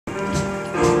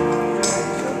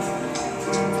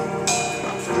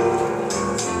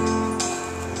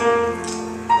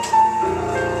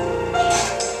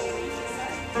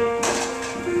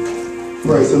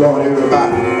Praise the Lord,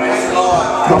 everybody.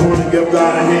 Come on and give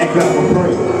God a hand clap of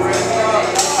praise.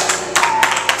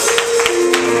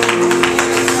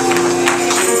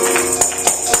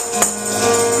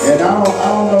 And I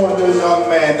don't know what this young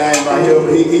man name right here,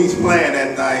 but he's playing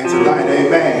that thing tonight.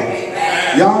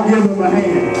 Amen. Y'all give him a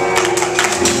hand.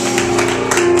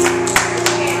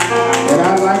 And I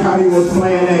like how he was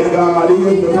playing that God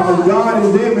is, because God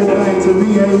is everything to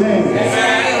me. Amen.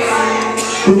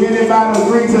 Can anybody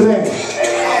agree to that?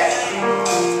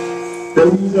 That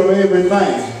he's your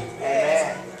everything.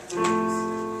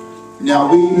 Now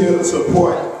we here to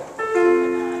support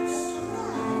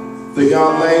the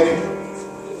young lady.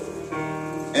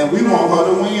 And we want her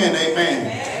to win, amen.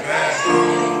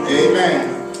 Amen.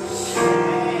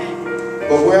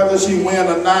 But whether she win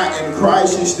or not, in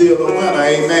Christ she's still a winner,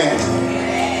 amen.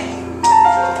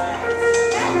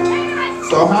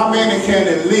 So how many can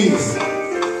at least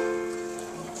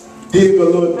dig a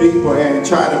little deeper and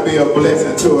try to be a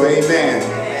blessing to her, amen.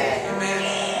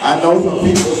 I know some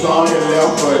people saw here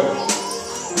left, but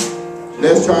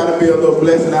let's try to be a little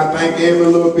blessing. I think every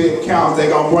little bit counts. They're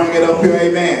going to bring it up here,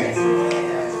 amen.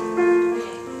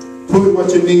 Put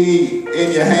what you need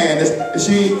in your hand.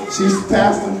 She's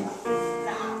pastor?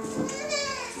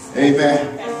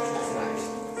 Amen.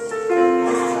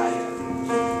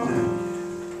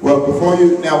 Well, before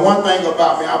you, now one thing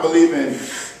about me, I believe in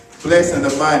blessing the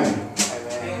money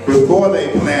before they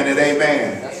plant it,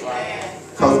 amen.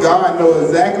 Because God knows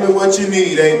exactly what you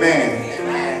need, amen.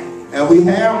 And we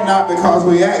have not because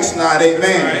we ask not,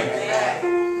 amen.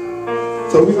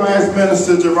 So we're going to ask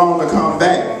Minister Jerome to come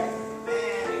back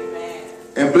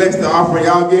and bless the offering.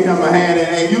 Y'all give him a hand,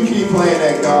 and you keep playing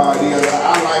that God. I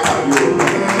like how you were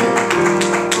playing.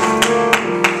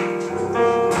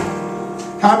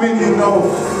 How many of you know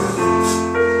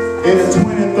in the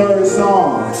 23rd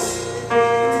Psalm,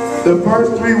 the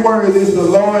first 3 words is the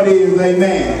Lord is,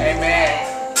 amen. Amen.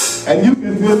 And you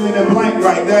can fill in the blank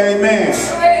right there, amen.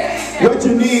 What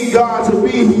you need God to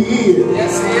be, he is.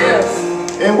 Yes, he is.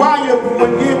 And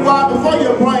before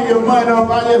you bring your money up,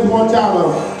 I just want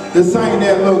y'all to sing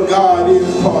that little God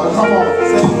is part. Come on,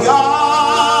 say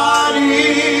God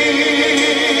is.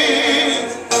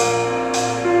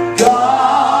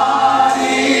 God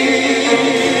is.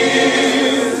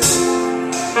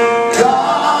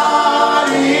 God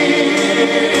is.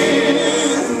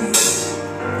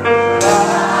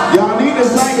 Y'all need to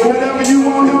sing it. Whatever you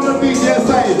want him to be, just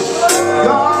say it.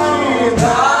 God is.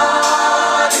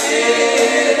 God is.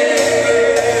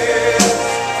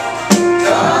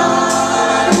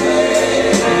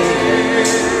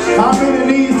 How many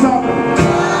need something?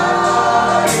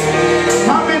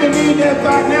 How many need that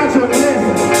financial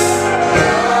blessing?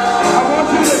 I want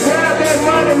you to grab that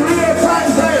money real tight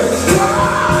and say,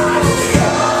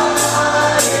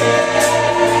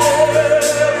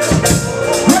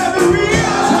 grab it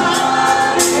real tight.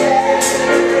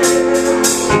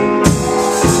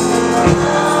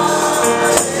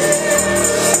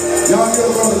 Y'all get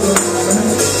a brother.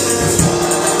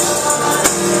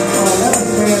 Let us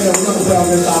stand up and tell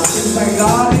this out. Thank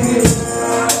God is.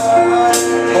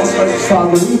 Most gracious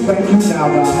Father, we thank you now,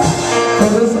 God, for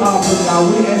this offering, God.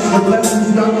 We ask you to bless this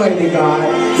young lady, God.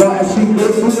 Lord, as she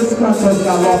goes through this contest,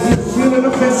 God, Lord, we feel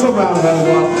the fence around her,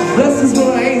 God. Bless this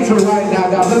little angel right now,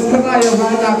 God. Bless Kanaya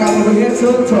right now, God, over here to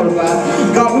the toe, God.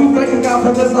 God, we thank you, God,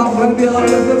 for this offering. Let it be a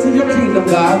blessing to your kingdom,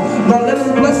 God. Lord, let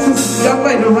us bless this young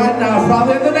lady right now,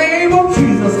 Father, in the name of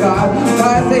Jesus, God.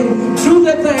 God, as they do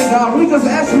their thing, God, we just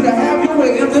ask you to have your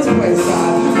way in this place,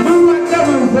 God. Move like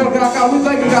never before, God. God, we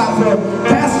thank you, God, for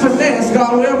Pastor Nance,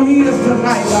 God, wherever he is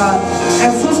tonight, God,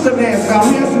 and Sister Nance, God.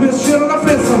 We ask you to be a shield and a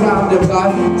fence around them,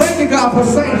 God. Thank you, God, for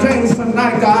St. James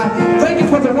tonight, God. Thank you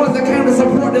for the ones that came to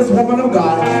support this woman of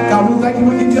God. God, we thank you.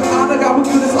 We give you honor, God. We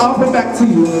give this offering back to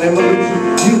you. In the name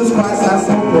of Jesus Christ, I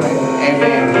so pray.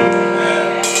 Amen.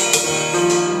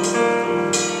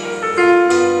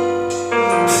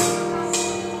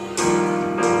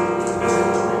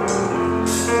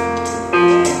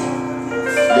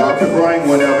 Y'all can bring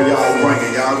whatever y'all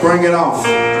bringing. Y'all bring it on.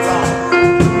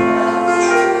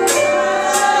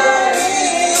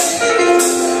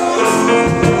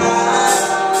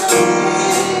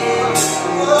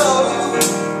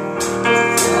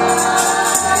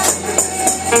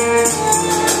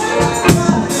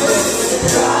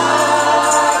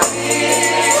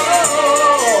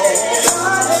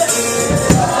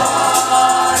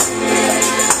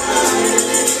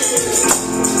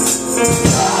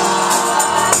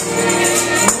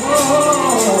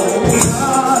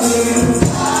 God is.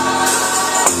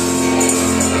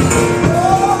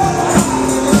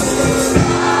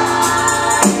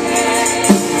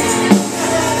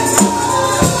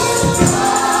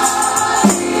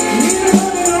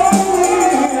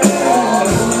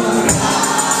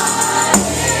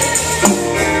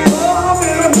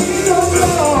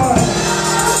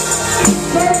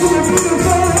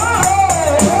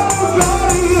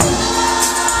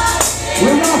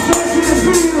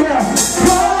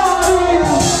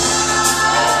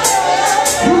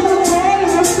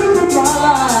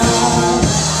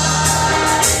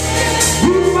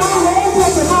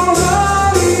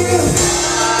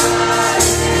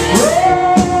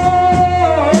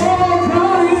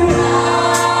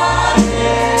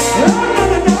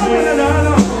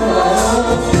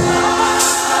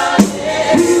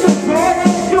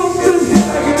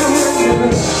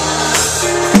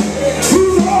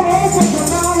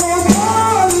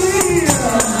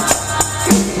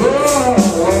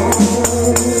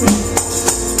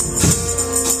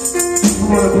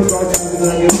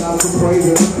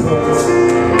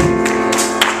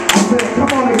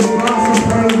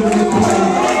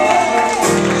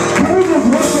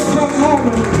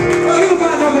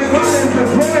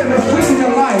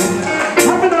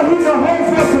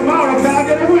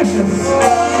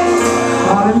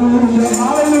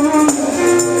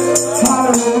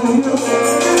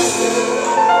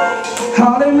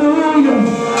 Hallelujah.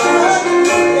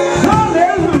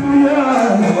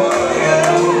 Hallelujah.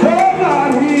 Oh,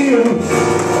 God heals.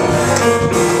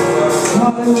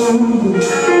 Hallelujah.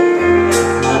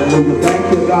 Hallelujah. Thank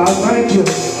you, God. Thank you.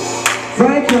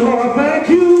 Thank you, Lord. Thank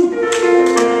you.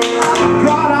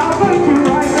 God, I thank you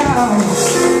right now.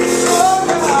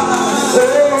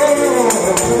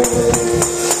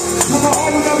 Come on,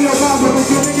 open up your mouth and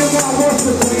begin to give God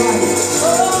worship tonight.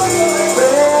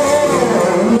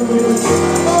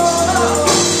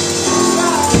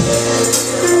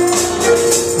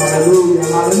 Hallelujah,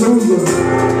 hallelujah.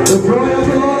 The joy of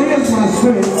the Lord is my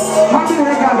strength. How many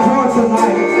have got joy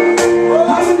tonight?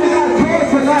 How many got joy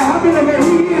tonight? How many that He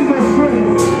is your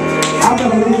strength? I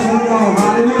better leave it alone.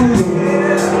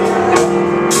 Hallelujah.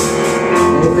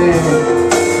 Amen.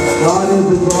 God is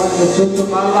the joy and the strength of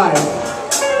my life.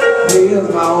 He is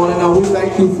my own, and we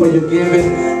thank you for your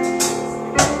giving.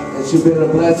 And you've been a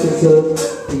blessing to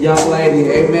the young lady.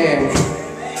 Amen.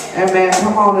 Amen.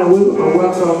 Come on, and we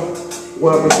welcome.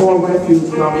 Well, before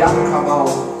refuge come, y'all can come on.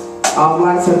 I'd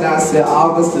like to announce that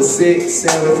August the 6th,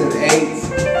 7th, and 8th,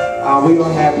 we're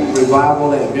going to have a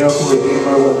revival at Miracle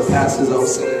Redeemer where the pastors are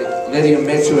Lydia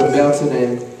Mitchell and Belton,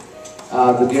 and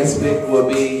the guest speaker will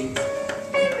be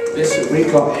Bishop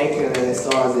Rico Aiken, and it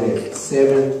starts at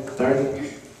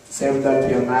 7:30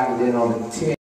 p.m. night, and then on the 10th.